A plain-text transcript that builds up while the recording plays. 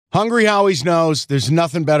Hungry Howie's knows there's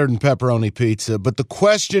nothing better than pepperoni pizza, but the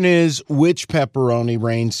question is, which pepperoni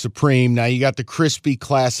reigns supreme? Now, you got the crispy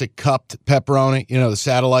classic cupped pepperoni, the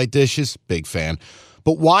satellite dishes, big fan.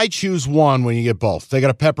 But why choose one when you get both? They got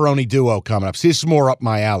a pepperoni duo coming up. See, this is more up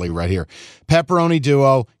my alley right here. Pepperoni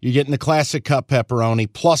duo, you're getting the classic cup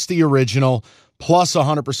pepperoni, plus the original, plus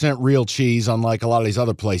 100% real cheese, unlike a lot of these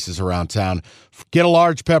other places around town. Get a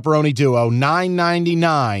large pepperoni duo,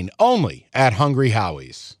 $9.99, only at Hungry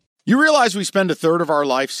Howie's. You realize we spend a third of our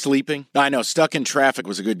life sleeping? I know, stuck in traffic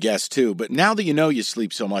was a good guess too, but now that you know you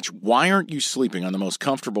sleep so much, why aren't you sleeping on the most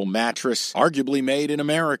comfortable mattress arguably made in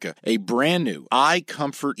America? A brand new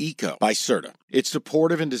iComfort Eco by Serta. It's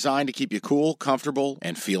supportive and designed to keep you cool, comfortable,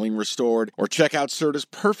 and feeling restored. Or check out Serta's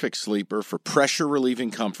Perfect Sleeper for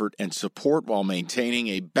pressure-relieving comfort and support while maintaining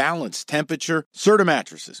a balanced temperature. Serta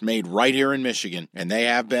mattresses made right here in Michigan, and they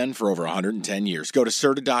have been for over 110 years. Go to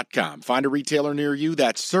Serta.com. Find a retailer near you.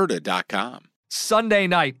 That's Serta.com. Sunday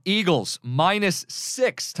night, Eagles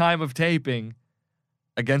 -6 time of taping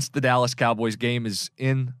against the Dallas Cowboys. Game is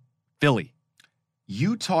in Philly.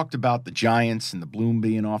 You talked about the Giants and the bloom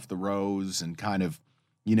being off the rose and kind of,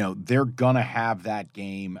 they're going to have that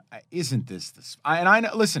game. Isn't this? And I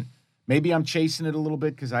know, listen, maybe I'm chasing it a little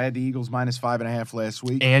bit because I had the Eagles -5.5 last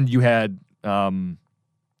week. And you had the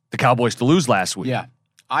Cowboys to lose last week. Yeah.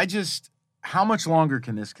 How much longer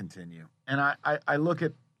can this continue? And I look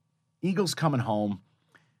at Eagles coming home.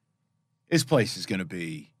 This place is going to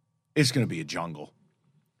be a jungle.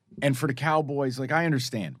 And for the Cowboys, I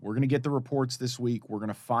understand. We're going to get the reports this week. We're going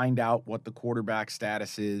to find out what the quarterback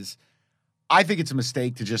status is. I think it's a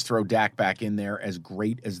mistake to just throw Dak back in there as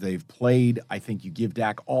great as they've played. I think you give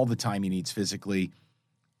Dak all the time he needs physically.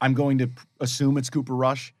 I'm going to assume it's Cooper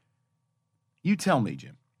Rush. You tell me,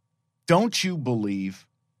 Jim. Don't you believe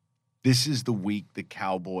this is the week the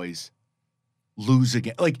Cowboys lose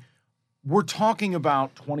again? We're talking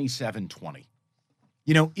about 27-20.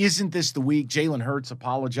 Isn't this the week? Jalen Hurts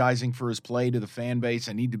apologizing for his play to the fan base.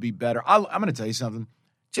 I need to be better. I'm going to tell you something.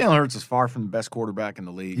 Jalen Hurts is far from the best quarterback in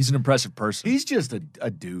the league. He's an impressive person. He's just a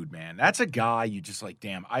dude, man. That's a guy you just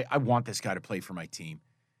damn, I want this guy to play for my team.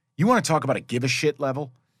 You want to talk about a give a shit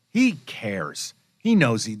level? He cares. He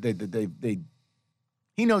knows he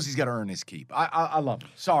knows he's got to earn his keep. I love him.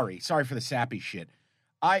 Sorry for the sappy shit.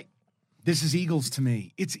 This is Eagles to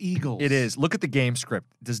me. It's Eagles. It is. Look at the game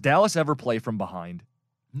script. Does Dallas ever play from behind?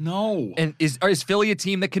 No. And is Philly a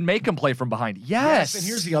team that can make them play from behind? Yes. And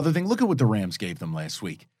here's the other thing. Look at what the Rams gave them last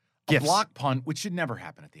week. Gifts. A block punt, which should never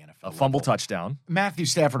happen at the NFL. A fumble touchdown. Matthew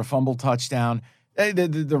Stafford, a fumble touchdown.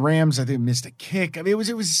 The Rams, I think, missed a kick. I mean, it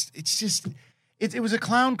was a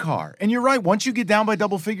clown car. And you're right. Once you get down by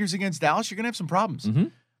double figures against Dallas, you're going to have some problems. Mm-hmm.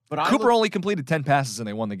 But Cooper only completed 10 passes and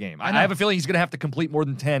they won the game. I have a feeling he's going to have to complete more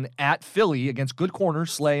than 10 at Philly against good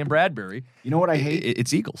corners, Slay and Bradbury. You know what I hate?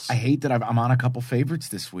 It's Eagles. I hate that I'm on a couple favorites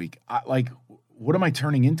this week. What am I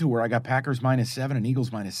turning into where I got Packers -7 and Eagles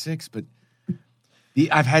 -6? But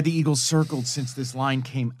I've had the Eagles circled since this line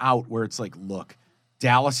came out where it's look,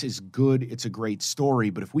 Dallas is good. It's a great story.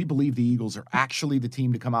 But if we believe the Eagles are actually the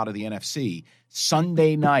team to come out of the NFC,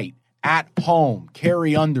 Sunday night at home,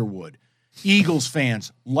 Carrie Underwood, Eagles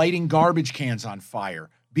fans lighting garbage cans on fire,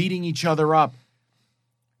 beating each other up.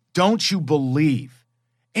 Don't you believe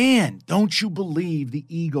the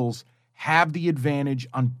Eagles have the advantage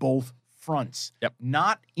on both fronts? Yep.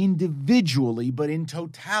 Not individually, but in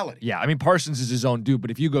totality. Yeah, I mean, Parsons is his own dude, but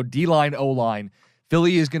if you go D-line, O-line,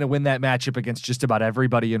 Philly is going to win that matchup against just about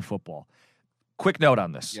everybody in football. Quick note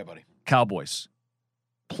on this. Yeah, buddy. Cowboys,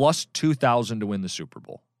 plus 2,000 to win the Super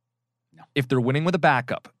Bowl. No. If they're winning with a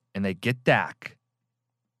backup, and they get Dak.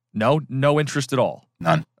 No interest at all.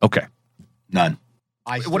 None. Okay. None.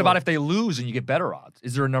 What about if they lose and you get better odds?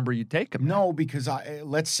 Is there a number you take them? No, because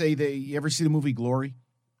let's say you ever see the movie Glory?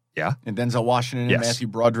 Yeah. And Denzel Washington and Matthew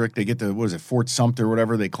Broderick, they get to, Fort Sumter or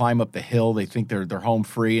whatever. They climb up the hill. They think they're home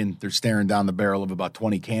free, and they're staring down the barrel of about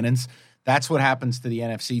 20 cannons. That's what happens to the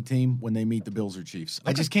NFC team when they meet the Bills or Chiefs. Okay.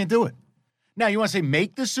 I just can't do it. Now, you want to say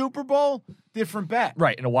make the Super Bowl? Different bet.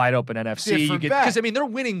 Right, in a wide-open NFC. Because, they're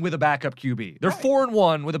winning with a backup QB. They're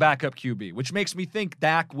 4-1 with a backup QB, which makes me think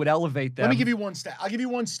Dak would elevate them. Let me give you one stat. I'll give you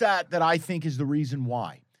one stat that I think is the reason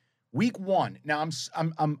why. Week 1. Now, I'm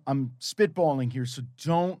spitballing here, so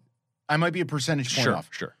don't – I might be a percentage point off.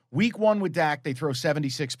 Sure. Week 1 with Dak, they throw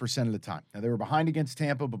 76% of the time. Now, they were behind against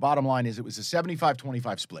Tampa, but bottom line is it was a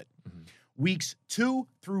 75-25 split. Mm-hmm. Weeks 2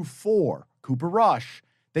 through 4, Cooper Rush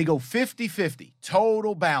 – they go 50-50,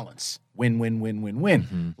 total balance. Win.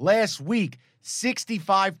 Mm-hmm. Last week,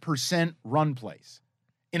 65% run plays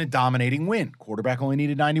in a dominating win. Quarterback only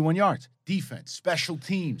needed 91 yards. Defense, special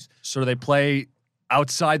teams. So they play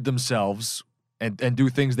outside themselves and do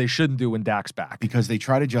things they shouldn't do when Dak's back. Because they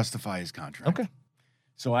try to justify his contract. Okay.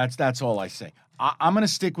 So that's all I say. I'm going to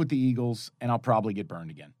stick with the Eagles, and I'll probably get burned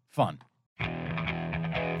again. Fun.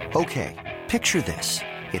 Okay, picture this.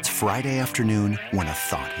 It's Friday afternoon when a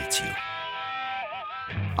thought hits you.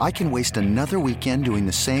 I can waste another weekend doing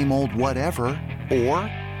the same old whatever, or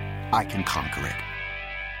I can conquer it.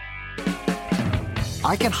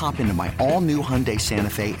 I can hop into my all-new Hyundai Santa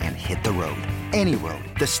Fe and hit the road. Any road.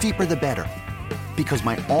 The steeper, the better. Because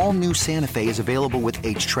my all-new Santa Fe is available with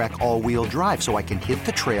H-Track all-wheel drive, so I can hit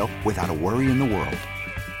the trail without a worry in the world.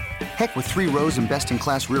 Heck, with 3 rows and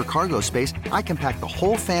best-in-class rear cargo space, I can pack the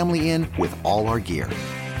whole family in with all our gear.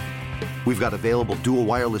 We've got available dual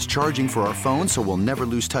wireless charging for our phones, so we'll never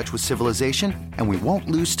lose touch with civilization, and we won't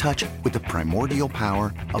lose touch with the primordial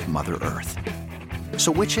power of Mother Earth.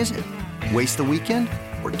 So which is it? Waste the weekend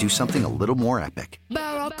or do something a little more epic?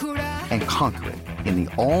 And conquer it in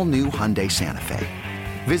the all-new Hyundai Santa Fe.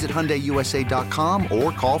 Visit HyundaiUSA.com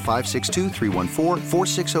or call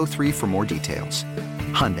 562-314-4603 for more details.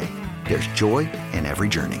 Hyundai, there's joy in every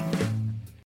journey.